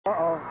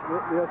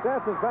The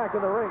assassin's back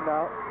in the ring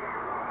now.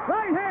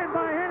 Right hand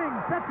by Hennig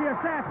sets the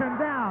assassin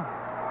down.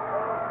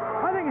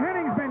 I think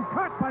Hennig's been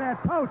cut by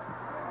that post.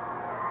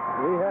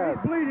 He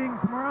has. He's bleeding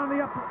from around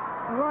the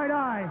right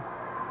eye.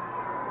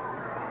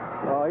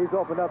 Oh, he's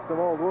opened up some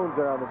old wounds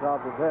there on the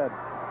top of his head.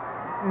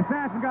 The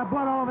assassin got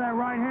blood all over that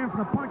right hand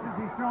from the punches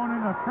he's thrown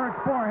into Curt's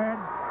forehead.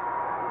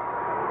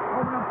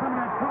 Opened up some of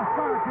that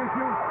scar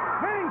tissue.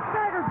 Hennig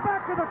staggers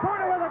back to the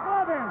corner where the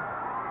glove is.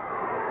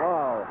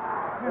 Wow.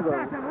 The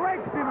assassin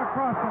rakes him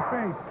across the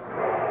face.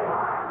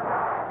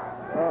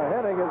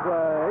 Hennig is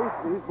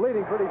he's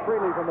bleeding pretty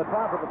freely from the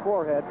top of the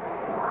forehead.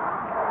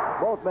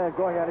 Both men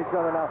going at each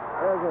other now.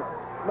 There's a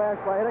smash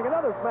by Hennig,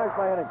 another smash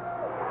by Hennig.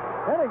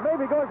 Hennig may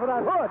be going for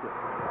that hood.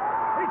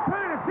 He's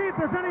trying to see if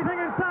there's anything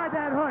inside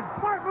that hood.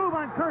 Smart move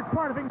on Curt's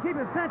part if he can keep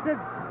it centered.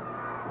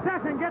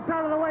 Assassin gets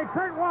out of the way.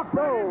 Curt walks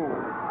right in.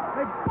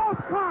 They both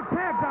clonked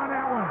heads on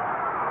that one.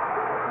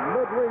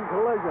 Mid-ring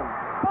collision.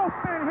 Both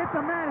men hit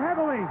the mat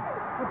heavily.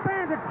 The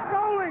fans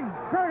extolling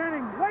Curt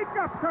Hennig. Wake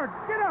up, Curt.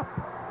 Get up.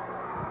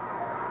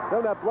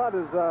 Then that blood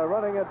is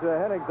running into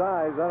Hennig's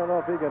eyes. I don't know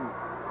if he can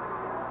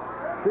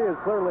see as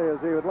clearly as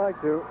he would like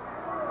to.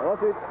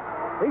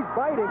 He's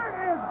biting. Curt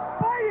is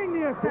biting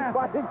the assassin. He's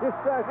biting the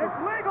assassin. It's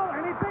legal.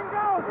 Anything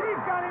goes.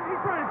 He's got him.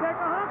 He's trying to take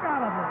a hunk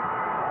out of him.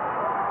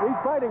 He's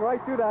biting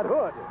right through that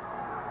hood.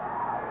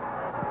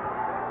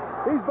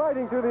 He's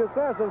biting through the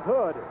assassin's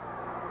hood.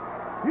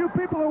 You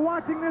people are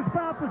watching this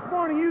bout this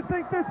morning. You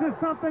think this is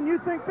something. You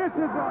think this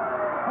is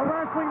a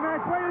wrestling match.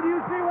 Wait till you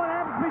see what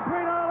happens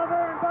between Oliver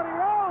and Buddy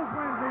Rose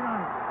Wednesday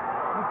night,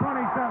 the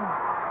 27th.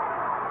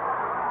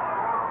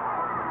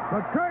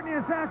 But Curt and the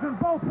assassin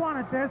both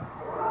wanted this.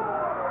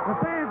 The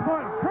fans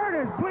want. Curt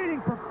is bleeding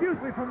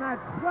profusely from that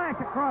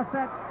slash across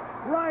that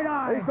right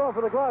eye. He's going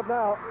for the glove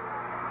now.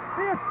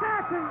 The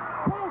assassin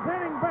pulls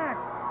Hennig back.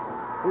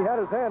 He had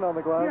his hand on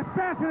the glove. The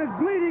assassin is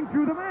bleeding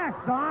through the mask,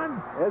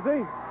 Don. Is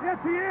he? Yes,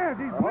 he is.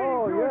 He's bleeding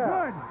through his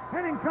hood.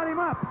 Hennig cut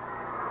him up.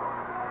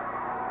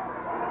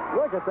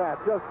 Look at that.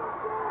 Just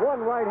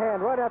one right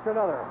hand right after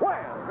another.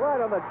 Wham!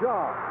 Right on the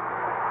jaw.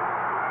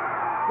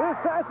 The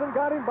assassin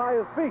got him by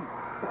his feet.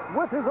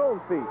 With his own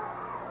feet.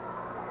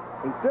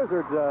 He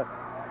scissored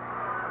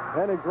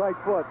Hennig's right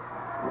foot.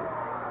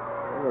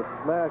 And a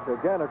smash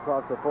again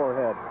across the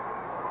forehead.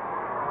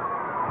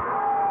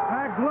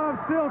 That glove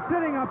still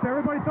sitting up there.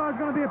 Everybody thought it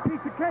was going to be a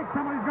piece of cake.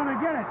 Somebody's going to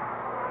get it.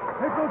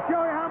 This will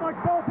show you how much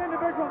both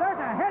individuals... There's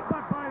a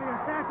headbutt by the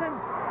assassin.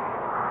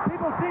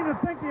 People seem to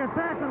think the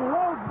assassin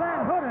loads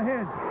that hood of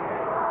his.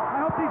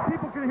 I hope these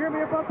people can hear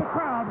me above the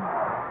crowd.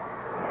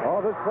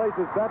 Oh, this place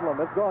is bedlam.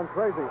 It's gone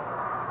crazy.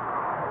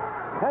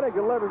 Hennig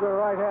delivers a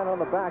right hand on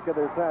the back of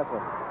the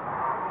assassin.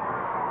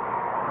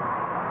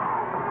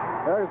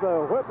 There's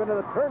a whip into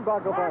the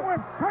turnbuckle.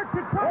 Curt's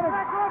in trouble with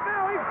that glove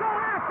now. He's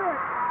going after it.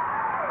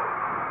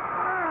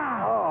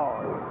 Oh,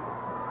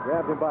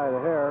 grabbed him by the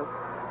hair.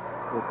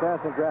 The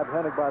assassin grabbed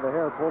Hennig by the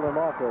hair, pulled him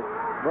off the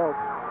rope.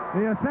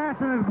 The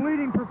assassin is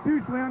bleeding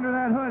profusely under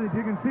that hood, as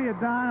you can see it,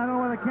 Don. I don't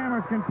know whether the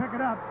cameras can pick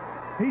it up.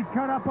 He's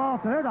cut up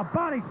also. There's a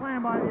body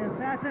slam by the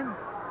assassin.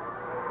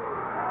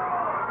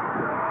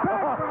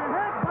 Back for a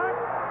headbutt.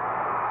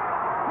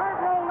 Curt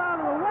rolled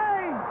out of the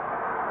way.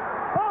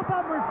 Both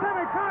of them are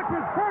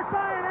semi-conscious. Curt's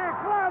eyeing that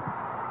glove.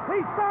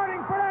 He's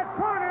starting for that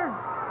corner.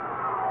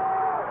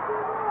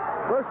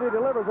 First he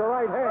delivers a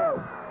right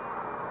hand.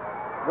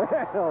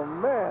 Man, oh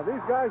man, these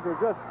guys are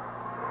just...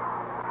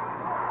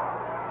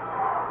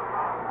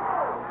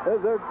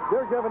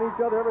 They're giving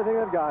each other everything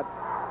they've got.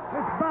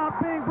 This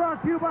bout being brought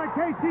to you by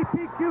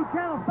KCPQ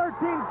Channel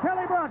 13,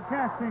 Kelly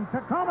Broadcasting,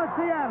 Tacoma,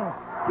 Seattle.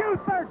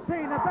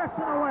 Q13, the best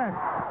in the West.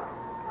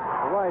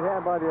 The right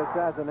hand by the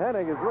assassin.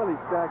 Hennig is really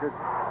staggered.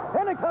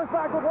 Hennig comes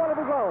back with one of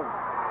his own.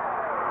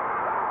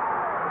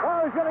 Oh,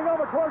 he's getting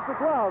over towards the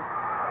glove.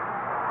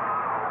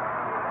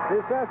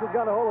 The assassin's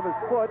got a hold of his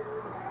foot.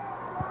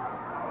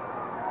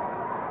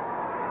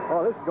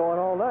 Oh, this is going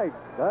all night.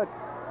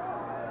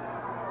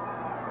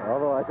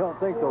 Although I don't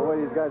think so, the way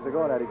these guys are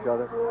going at each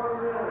other.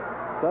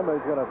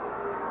 Somebody's going to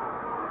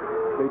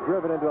be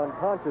driven into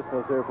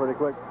unconsciousness here pretty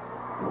quick.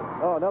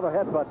 Oh, another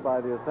headbutt by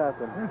the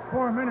assassin. There's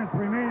 4 minutes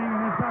remaining in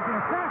this bout. The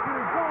assassin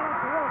is going up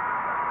the rope.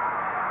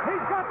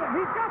 He's got it.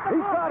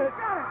 He's got it.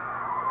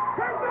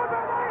 Curt throws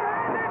a right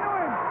hand into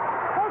him.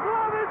 The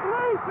glove is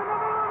loose in the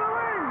middle of the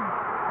ring.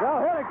 Now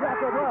Hennig got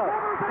the glove.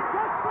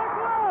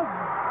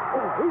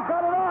 He's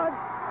got it on.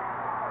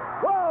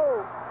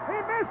 Whoa! He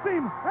missed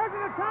him. There's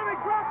an atomic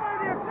drop by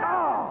the assassin.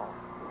 Oh!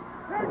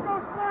 Curt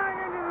goes flying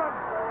into the...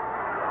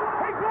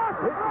 He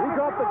dropped the glove. He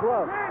dropped the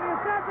glove. Man, the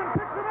assassin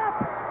picks it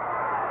up.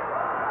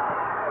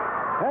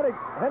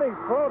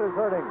 Hennig's throat is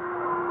hurting.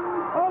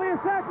 Oh, the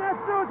assassin has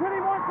to do is hit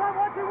him one time.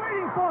 What's he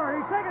waiting for?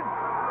 He's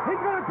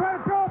going to try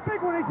to throw a big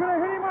one. He should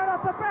have hit him right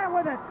off the bat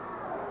with it.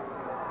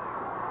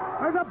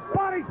 There's a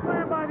body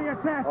slam by the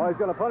assassin. Oh,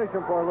 he's going to punish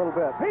him for a little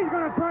bit. He's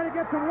going to try to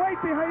get some weight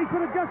behind. He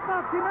should have just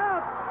knocked him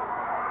out.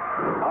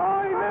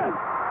 Oh, he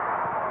missed.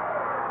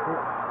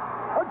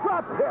 A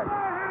drop kick.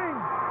 Hennig.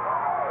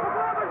 The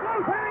glove is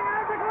loose. Hennig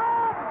has the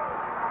glove.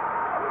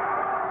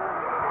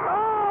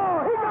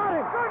 Oh, he got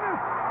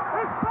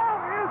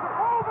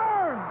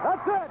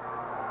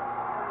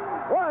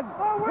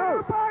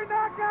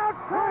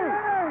three.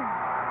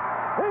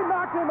 He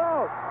knocked him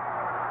out.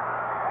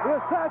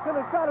 The assassin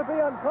has got to be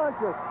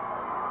unconscious.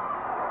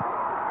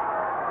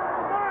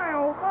 My,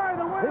 oh my,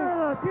 the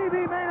winner of the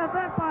TV main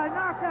event by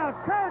knockout,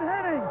 Curt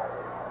Hennig.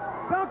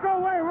 Don't go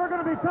away. We're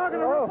going to be talking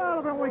to Rip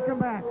Oliver when we come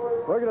back.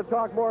 We're going to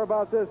talk more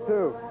about this,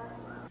 too.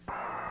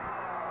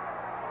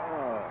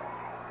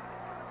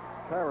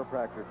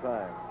 Chiropractor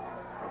time.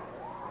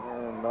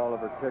 And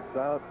Oliver kicks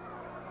out.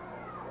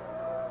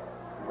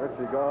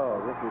 Richie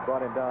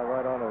brought him down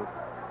right on his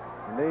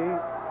knee.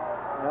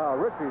 Now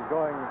Richie's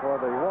going for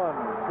the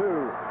 1,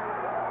 2.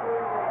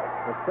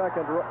 The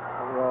second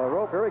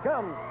rope. Here he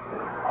comes.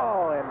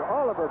 Oh, and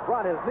Oliver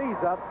brought his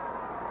knees up.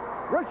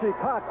 Richie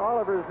caught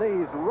Oliver's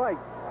knees right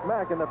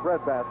smack in the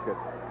breadbasket.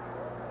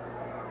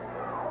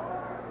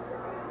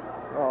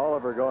 Oh,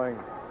 Oliver going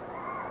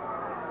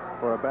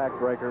for a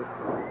backbreaker.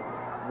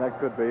 That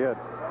could be it.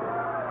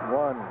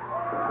 1,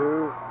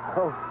 2.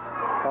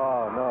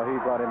 Oh, no, he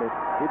brought him in.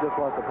 He just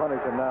wants to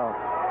punish him now.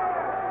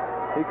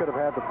 He could have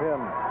had the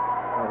pin,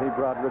 and he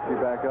brought Richie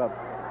back up.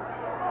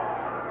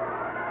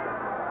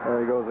 There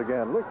he goes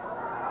again. Look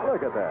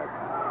at that.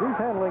 He's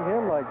handling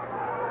him like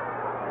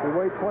he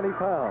weighed 20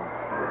 pounds.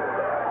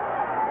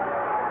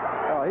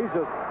 Oh, he's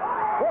just,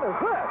 what is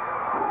this?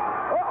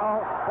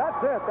 Uh-oh,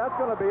 that's it. That's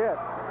going to be it.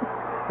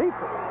 He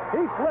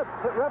flips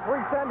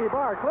referee Sandy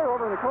Barr clear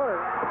over in the corner.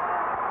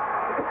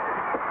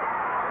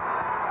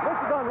 This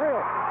is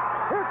unreal.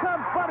 Here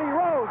comes Buddy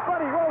Rose.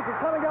 Buddy Rose is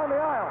coming down the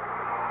aisle.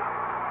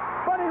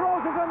 Buddy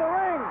Rose is in the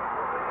ring,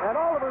 and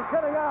Oliver's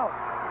getting out.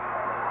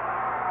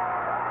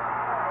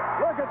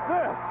 Look at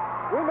this.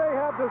 We may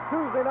have this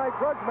Tuesday night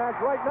grudge match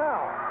right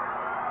now.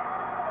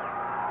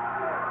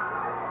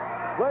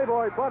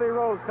 Playboy Buddy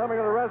Rose coming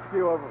to the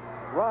rescue of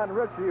Ron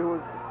Ritchie, who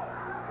was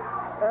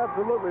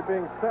absolutely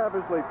being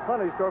savagely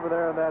punished over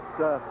there in that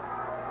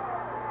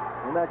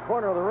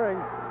corner of the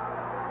ring.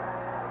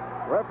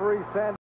 Referee Sandy